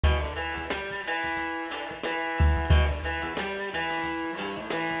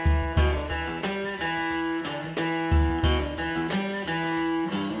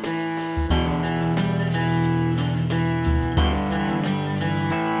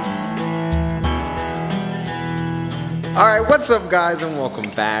Alright, what's up guys, and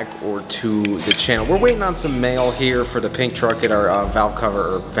welcome back to the channel. We're waiting on some mail here for the pink truck at our valve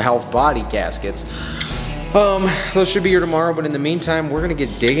cover, or valve body gaskets. Those should be here tomorrow, but in the meantime, we're gonna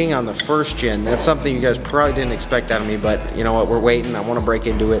get digging on the first gen. That's something you guys probably didn't expect out of me, but you know what, we're waiting. I wanna break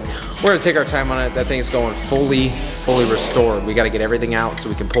into it. We're gonna take our time on it. That thing's going fully restored. We gotta get everything out so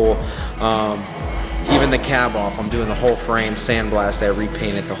we can pull even the cab off. I'm doing the whole frame, sandblast that,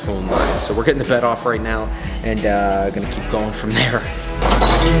 repainted the whole nine. So we're getting the bed off right now and gonna keep going from there.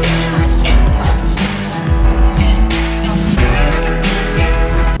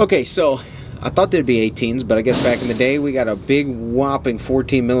 Okay, so I thought there'd be 18s, but I guess back in the day we got a big whopping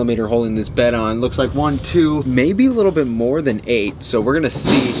 14mm holding this bed on. Looks like 1, 2, maybe a little bit more than 8. So we're gonna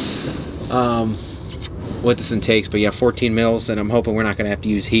see what this one takes, but yeah, 14 mils, and I'm hoping we're not gonna have to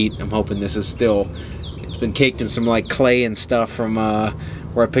use heat. I'm hoping this is still, it's been caked in some like clay and stuff from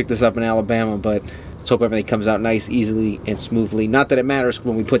where I picked this up in Alabama, but let's hope everything comes out nice, easily, and smoothly. Not that it matters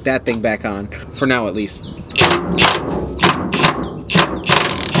when we put that thing back on, for now at least.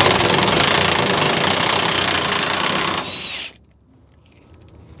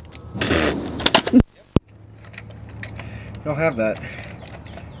 You'll have that.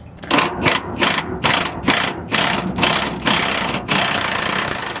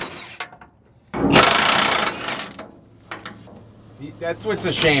 That's what's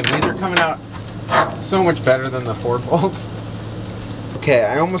a shame. These are coming out so much better than the 4 bolts. Okay,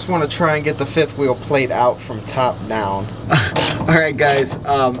 I almost want to try and get the 5th wheel plate out from top down. Alright guys,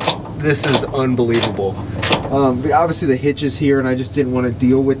 this is unbelievable. Obviously the hitch is here and I just didn't want to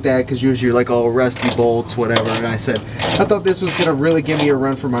deal with that because usually you're like, oh, rusty bolts, whatever. And I said, I thought this was going to really give me a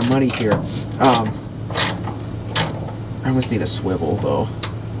run for my money here. I almost need a swivel though,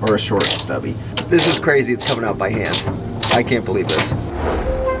 or a short stubby. This is crazy, it's coming out by hand. I can't believe this.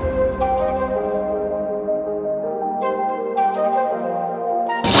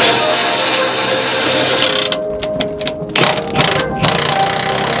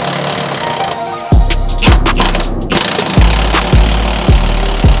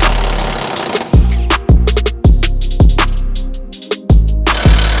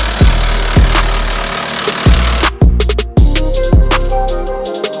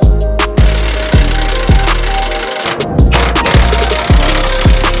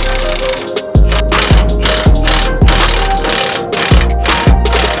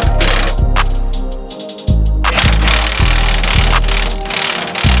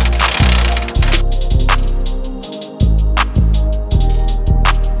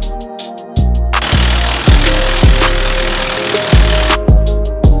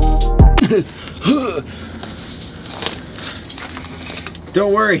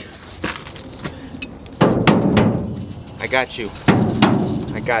 Don't worry. I got you.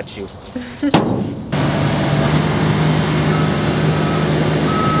 I got you.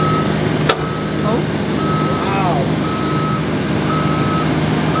 Oh. Wow.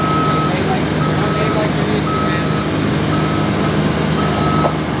 Like you're used to, man.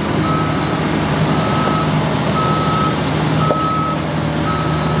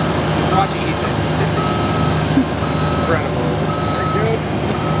 Watch Ethan. Incredible.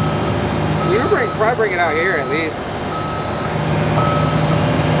 You probably bring it out here at least.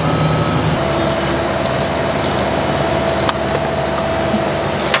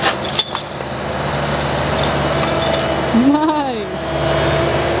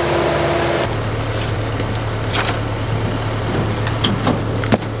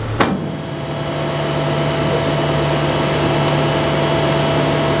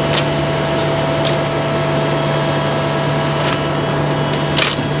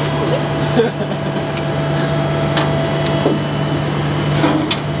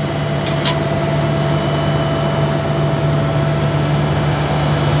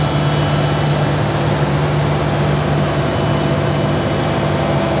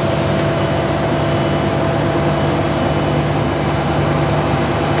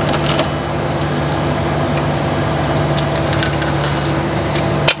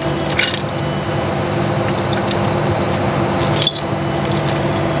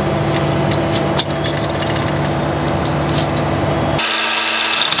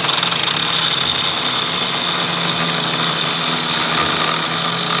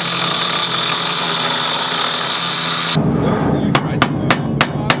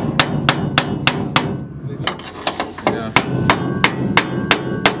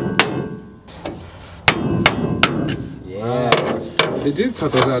 They did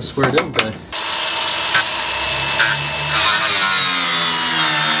cut those out square, didn't they?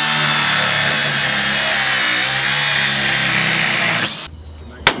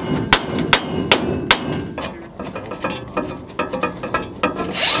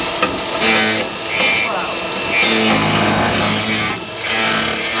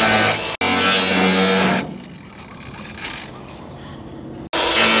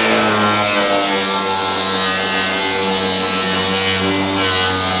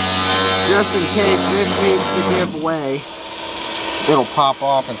 just in case this needs to give way, it'll pop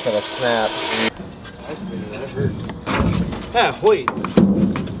off instead of snap. Yeah, wait.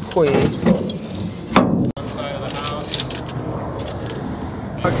 Wait. One side of the house.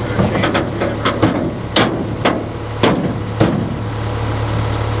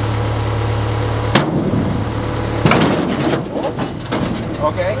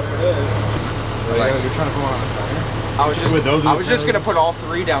 Okay. It is. Like, you're trying to put one on the center? I was just gonna put all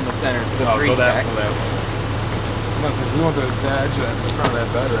three down the center, the three stacks. No, because we want the edge of the front of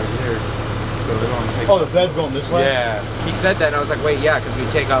that bed right here. So they don't take. Oh, the bed's going this way? Yeah. He said that and I was like, wait, yeah, because we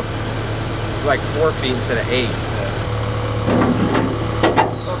take up like 4 feet instead of 8. Yeah.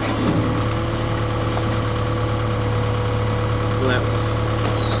 Okay.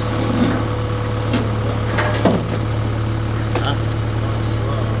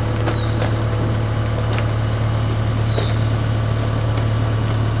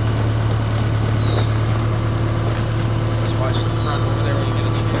 Just watch the front over there when you get a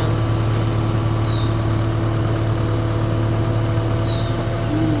chance.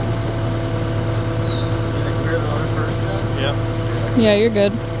 Yeah, you're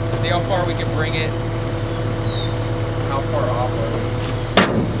good. See how far we can bring it. How far off are we?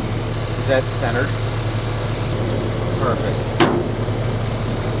 Is that centered? Perfect.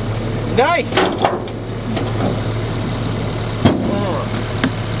 Nice!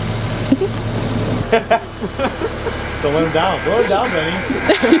 Don't let him down. Don't let him down, Benny.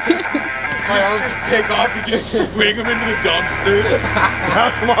 Just take off and just swing him into the dumpster.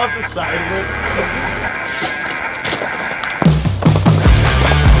 Bounce him off the side of it.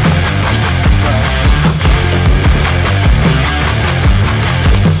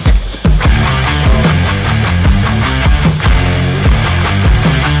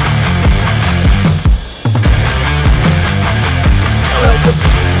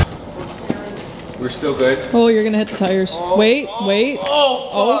 We're still good. Oh, you're gonna hit the tires. Wait.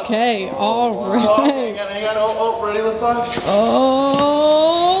 Oh, fuck. Okay, all right. Oh, hang on. Oh, ready with bugs? Oh,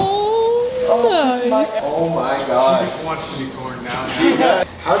 nice. Oh my god. She just wants to be torn down.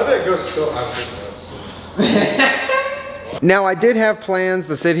 How did that go so out of this? Now I did have plans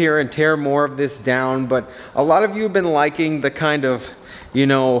to sit here and tear more of this down, but a lot of you have been liking the kind of, you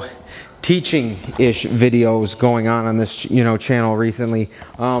know, teaching-ish videos going on this, you know, channel recently.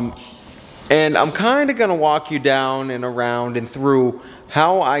 And I'm kind of gonna walk you down and around and through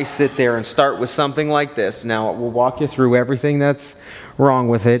how I sit there and start with something like this. Now we'll walk you through everything that's wrong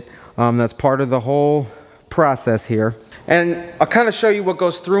with it. That's part of the whole process here. And I'll kind of show you what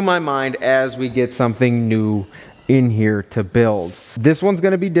goes through my mind as we get something new in here to build. This one's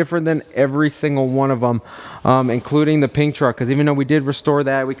gonna be different than every single one of them, including the pink truck, because even though we did restore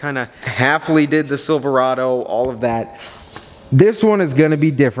that, we kind of halfly did the Silverado, all of that. This one is going to be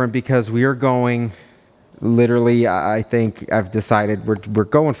different because we are going, literally, I think I've decided we're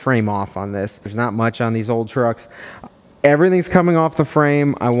going frame off on this. There's not much on these old trucks. Everything's coming off the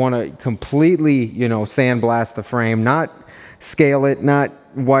frame. I want to completely, you know, sandblast the frame, not scale it, not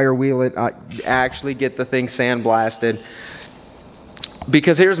wire wheel it, actually get the thing sandblasted.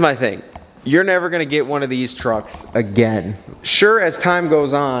 Because here's my thing. You're never gonna get one of these trucks again. Sure, as time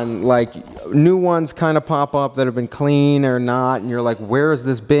goes on, like new ones kind of pop up that have been clean or not, and you're like, where has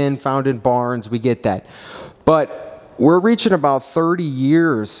this been? Found in barns, we get that. But we're reaching about 30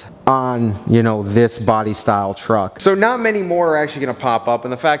 years on, you know, this body style truck. So not many more are actually gonna pop up,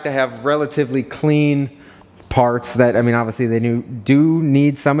 and the fact I have relatively clean parts that, I mean, obviously they do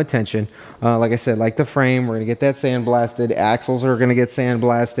need some attention. Like I said, like the frame, we're gonna get that sandblasted. Axles are gonna get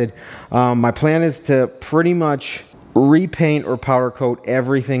sandblasted. My plan is to pretty much repaint or powder coat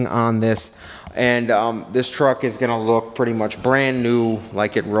everything on this. And this truck is gonna look pretty much brand new,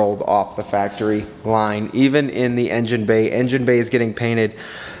 like it rolled off the factory line. Even in the engine bay is getting painted.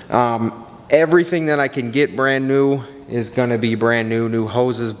 Everything that I can get brand new is gonna be brand new. New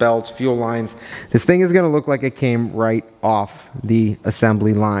hoses, belts, fuel lines. This thing is gonna look like it came right off the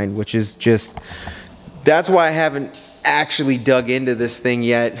assembly line, which is just, that's why I haven't actually dug into this thing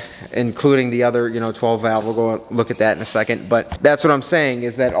yet, including the other, you know, 12 valve. We'll go look at that in a second. But that's what I'm saying,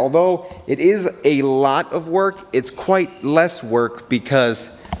 is that although it is a lot of work, it's quite less work because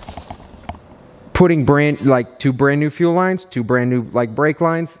putting two brand new fuel lines, 2 brand new like brake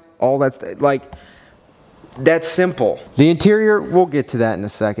lines, all that's like, that's simple. The interior, we'll get to that in a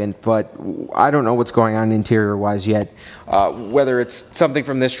second, but I don't know what's going on interior wise yet. Whether it's something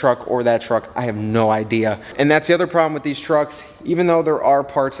from this truck or that truck, I have no idea. And that's the other problem with these trucks. Even though there are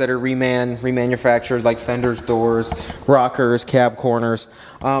parts that are remanufactured, like fenders, doors, rockers, cab corners,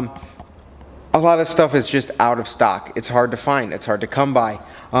 a lot of stuff is just out of stock. It's hard to find, it's hard to come by.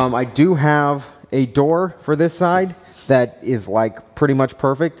 I do have a door for this side that is like pretty much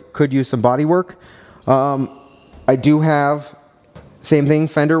perfect, could use some body work. I do have, same thing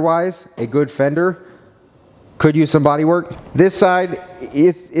fender wise, a good fender, could use some body work. This side,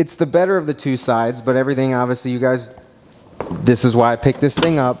 it's the better of the two sides, but everything obviously you guys, this is why I picked this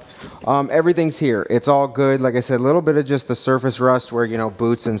thing up. Everything's here, it's all good. Like I said, a little bit of just the surface rust where, you know,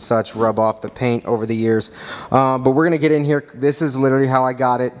 boots and such rub off the paint over the years. But we're gonna get in here. This is literally how I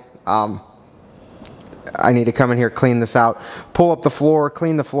got it. I need to come in here, clean this out, pull up the floor,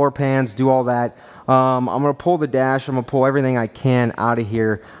 clean the floor pans, do all that. I'm gonna pull the dash, I'm gonna pull everything I can out of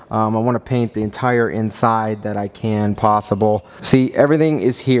here. I wanna paint the entire inside that I can possible. See, everything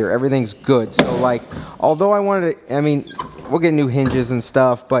is here, everything's good. So like, although I wanted to, I mean, we'll get new hinges and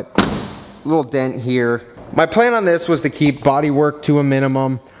stuff, but a little dent here. My plan on this was to keep body work to a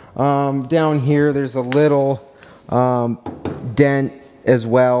minimum. Down here, there's a little dent as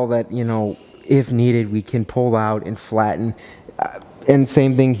well that, you know, if needed, we can pull out and flatten. And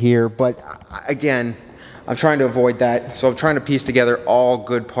same thing here, but again, I'm trying to avoid that. So I'm trying to piece together all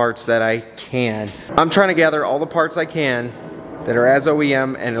good parts that I can. I'm trying to gather all the parts I can that are as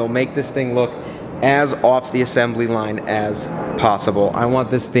OEM, and it'll make this thing look as off the assembly line as possible. I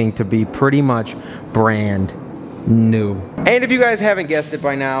want this thing to be pretty much brand new. And if you guys haven't guessed it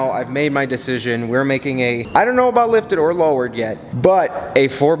by now, I've made my decision. We're making a, I don't know about lifted or lowered yet, but a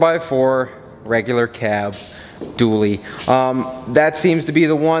 4x4 regular cab dually. That seems to be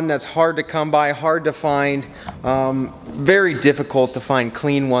the one that's hard to come by, hard to find, very difficult to find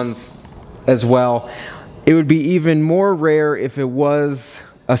clean ones as well. It would be even more rare if it was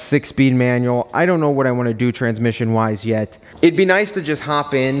a 6-speed manual. I don't know what I want to do transmission wise yet. It'd be nice to just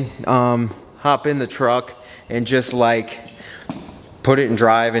hop in the truck and just like put it in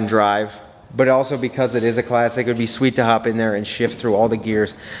drive. But also because it is a classic, it would be sweet to hop in there and shift through all the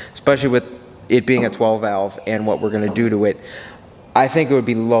gears, especially with it being a 12 valve and what we're gonna do to it. I think it would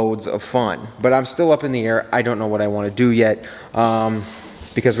be loads of fun, but I'm still up in the air. I don't know what I want to do yet,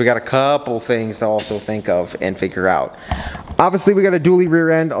 because we got a couple things to also think of and figure out. Obviously we got a dually rear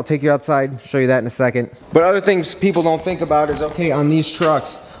end. I'll take you outside, show you that in a second. But other things people don't think about is, okay, on these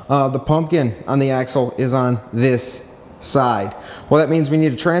trucks, the pumpkin on the axle is on this side. Well, that means we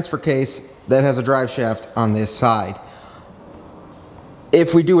need a transfer case that has a drive shaft on this side.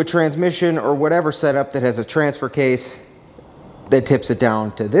 If we do a transmission or whatever setup that has a transfer case that tips it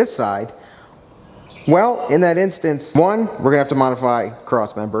down to this side, well, in that instance, one, we're gonna have to modify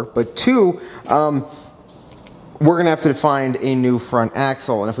cross member, but two, we're gonna have to find a new front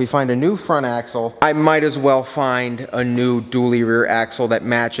axle. And if we find a new front axle, I might as well find a new dually rear axle that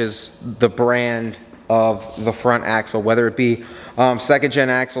matches the brand of the front axle, whether it be second gen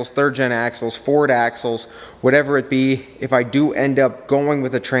axles, third gen axles, Ford axles, whatever it be. If I do end up going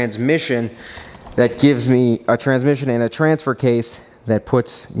with a transmission that gives me a transmission and a transfer case that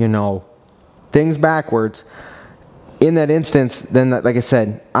puts, you know, things backwards, in that instance, then like I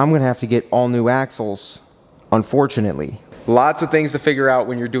said, I'm gonna have to get all new axles, unfortunately. Lots of things to figure out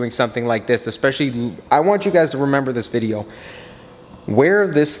when you're doing something like this, especially, I want you guys to remember this video, where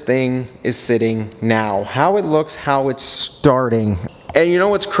this thing is sitting now, how it looks, how it's starting. And you know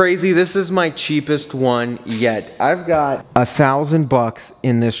what's crazy? This is my cheapest one yet. I've got $1,000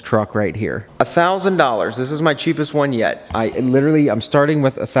 in this truck right here. $1,000. This is my cheapest one yet. I'm starting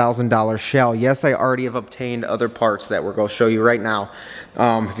with $1,000 shell. Yes, I already have obtained other parts that we're going to show you right now,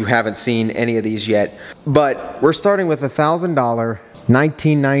 if you haven't seen any of these yet. But we're starting with $1,000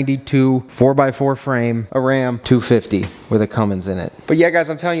 1992 4x4 frame, a Ram 250 with a Cummins in it. But yeah, guys,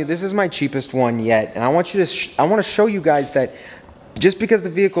 I'm telling you, this is my cheapest one yet, and I want to show you guys that just because the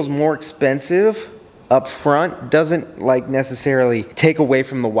vehicle's more expensive up front doesn't like necessarily take away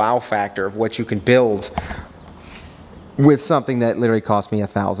from the wow factor of what you can build with something that literally cost me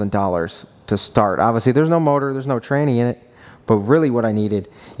 $1,000 to start. Obviously, there's no motor, there's no tranny in it, but really what I needed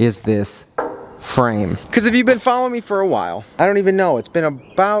is this frame. Because if you've been following me for a while, I don't even know, it's been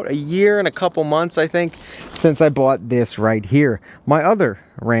about a year and a couple months, I think, since I bought this right here, my other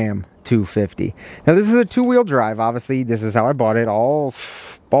Ram 250. Now this is a two-wheel drive. Obviously this is how I bought it, all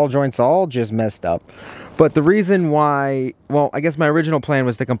ball joints all just messed up. But the reason why, well, I guess my original plan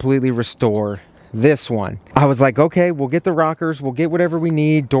was to completely restore this one. I was like, okay, we'll get the rockers, we'll get whatever we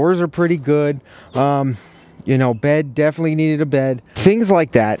need, doors are pretty good, you know, bed, definitely needed a bed, things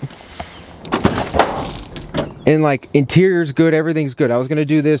like that. And like interior's good, everything's good. I was gonna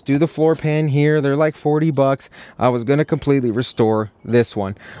do this, do the floor pan here, they're like $40. I was gonna completely restore this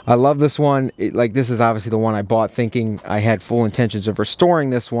one. I love this one. Like, this is obviously the one I bought thinking I had full intentions of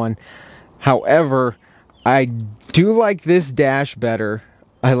restoring this one. However, I do like this dash better.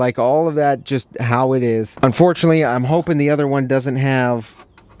 I like all of that just how it is. Unfortunately, I'm hoping the other one doesn't have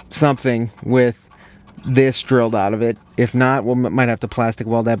something with this drilled out of it. If not, we might have to plastic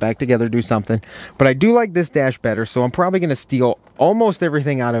weld that back together, do something. But I do like this dash better, so I'm probably going to steal almost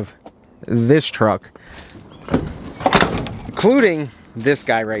everything out of this truck, including this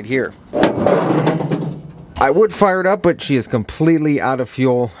guy right here. I would fire it up, but she is completely out of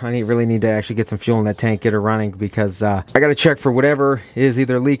fuel. I really need to actually get some fuel in that tank, get her running, because I got to check for whatever is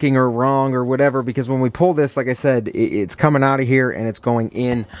either leaking or wrong or whatever, because when we pull this, like I said, it's coming out of here and it's going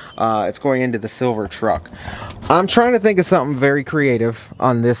in, it's going into the silver truck. I'm trying to think of something very creative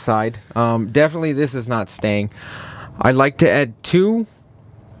on this side. Definitely this is not staying. I'd like to add 2.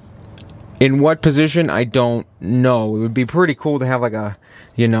 In what position, I don't know. It would be pretty cool to have like a,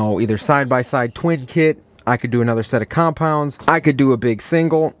 you know, either side-by-side twin kit. I could do another set of compounds. I could do a big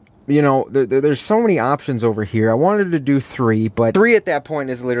single. You know, there's so many options over here. I wanted to do 3, but 3 at that point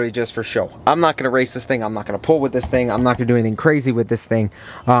is literally just for show. I'm not going to race this thing. I'm not going to pull with this thing. I'm not going to do anything crazy with this thing.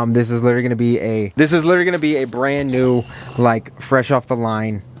 This is literally going to be a brand new, like, fresh off the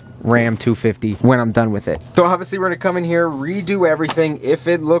line Ram 250 when I'm done with it. So obviously we're going to come in here, redo everything. If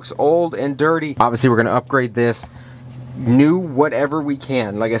it looks old and dirty, obviously we're going to upgrade this. New whatever we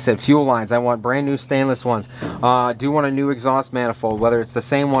can. Like I said, fuel lines, I want brand new stainless ones. Do want a new exhaust manifold, whether it's the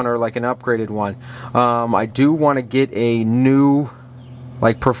same one or like an upgraded one. I do want to get a new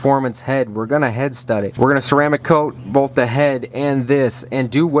like performance head. We're gonna head stud it. We're gonna ceramic coat both the head and this, and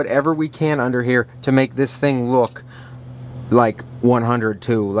do whatever we can under here to make this thing look like 100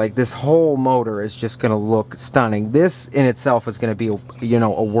 too. Like this whole motor is just gonna look stunning. This in itself is gonna be a, you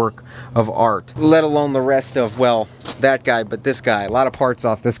know, a work of art, let alone the rest of, well, that guy, but this guy. A lot of parts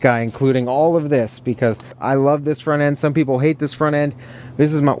off this guy, including all of this, because I love this front end. Some people hate this front end.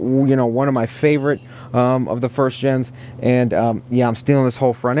 This is my, you know, one of my favorite of the first gens, and yeah, I'm stealing this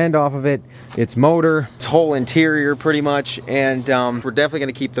whole front end off of it, its motor, its whole interior pretty much, and we're definitely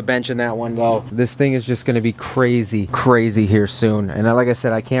going to keep the bench in that one though. This thing is just going to be crazy here soon, and like I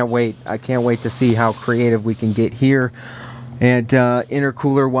said, I can't wait to see how creative we can get here, and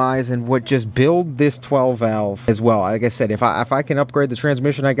intercooler wise, and what just build this 12 valve as well. Like I said, if I can upgrade the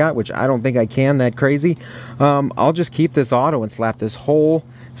transmission I got, which I don't think I can that crazy, I'll just keep this auto and slap this whole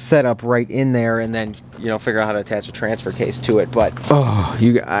setup right in there, and then, you know, figure out how to attach a transfer case to it. But oh,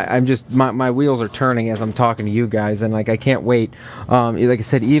 I'm just, my wheels are turning as I'm talking to you guys, and like I can't wait. Like I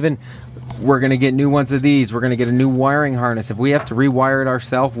said, even we're gonna get new ones of these. We're gonna get a new wiring harness. If we have to rewire it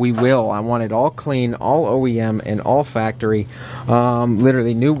ourselves, we will. I want it all clean, all OEM, and all factory.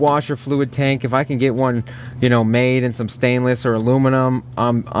 Literally new washer fluid tank. If I can get one, you know, made in some stainless or aluminum,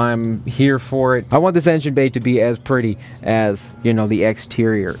 I'm here for it. I want this engine bay to be as pretty as, you know, the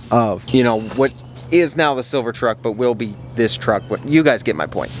exterior of, you know, what is now the silver truck, but will be this truck. What, you guys get my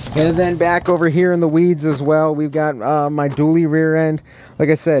point. And then back over here in the weeds as well, we've got my dually rear end. Like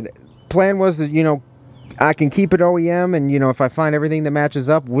I said, plan was that, you know, I can keep it OEM, and, you know, if I find everything that matches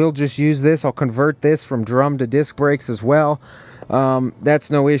up, we'll just use this. I'll convert this from drum to disc brakes as well.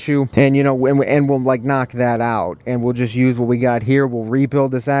 That's no issue, and, you know, and we'll like knock that out, and we'll just use what we got here. We'll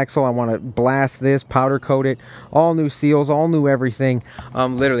rebuild this axle. I want to blast this, powder coat it, all new seals, all new everything.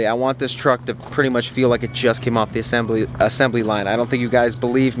 Literally, I want this truck to pretty much feel like it just came off the assembly line. I don't think you guys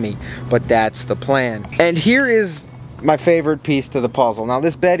believe me, but that's the plan. And here is my favorite piece to the puzzle. Now,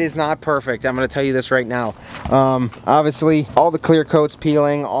 this bed is not perfect. I'm going to tell you this right now. Obviously, all the clear coat's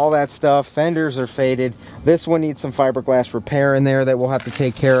peeling, all that stuff. Fenders are faded. This one needs some fiberglass repair in there that we'll have to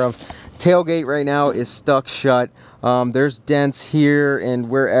take care of. Tailgate right now is stuck shut. There's dents here and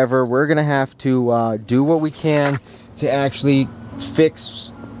wherever. We're going to have to do what we can to actually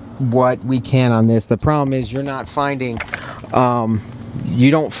fix what we can on this. The problem is you're not finding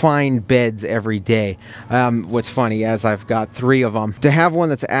you don't find beds every day. What's funny, as I've got 3 of them, to have one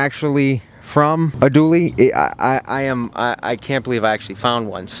that's actually from a dually, I can't believe I actually found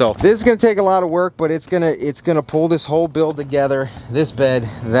one. So this is gonna take a lot of work, but it's gonna pull this whole build together. This bed,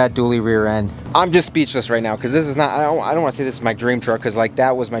 that dually rear end. I'm just speechless right now, because this is not, I don't want to say this is my dream truck, because like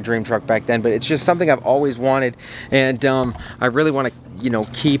that was my dream truck back then, but it's just something I've always wanted, and I really want to, you know,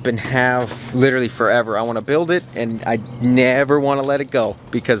 keep and have literally forever. I want to build it, and I never want to let it go,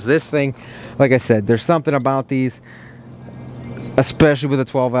 because this thing, like I said, there's something about these, especially with a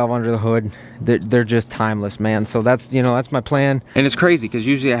 12 valve under the hood, they're just timeless, man. So that's, you know, that's my plan. And it's crazy, because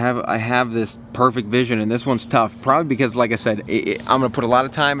usually I have this perfect vision, and this one's tough, probably because, like I said, I'm gonna put a lot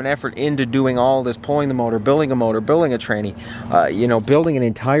of time and effort into doing all this, pulling the motor, building a tranny, you know, building an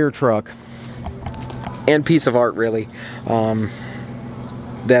entire truck and piece of art, really.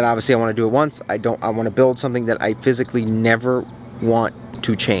 that obviously I want to do it once. I want to build something that I physically never want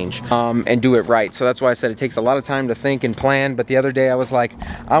to change and do it right. So that's why I said it takes a lot of time to think and plan. But the other day I was like,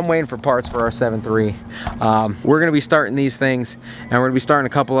 I'm waiting for parts for our 7.3. We're gonna be starting these things, and we're gonna be starting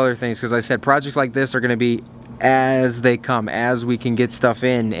a couple other things, because I said projects like this are gonna be as they come, as we can get stuff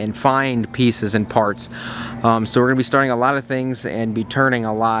in and find pieces and parts. So we're gonna be starting a lot of things and be turning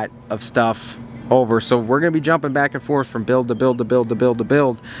a lot of stuff over. So we're gonna be jumping back and forth from build to build to build to build to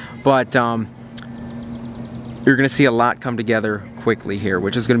build. But you're gonna see a lot come together quickly here,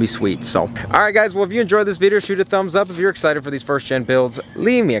 which is gonna be sweet. So, all right guys, well, if you enjoyed this video, shoot a thumbs up. If you're excited for these first gen builds,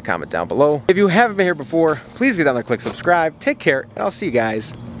 leave me a comment down below. If you haven't been here before, please get down there, click subscribe. Take care, and I'll see you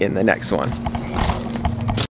guys in the next one.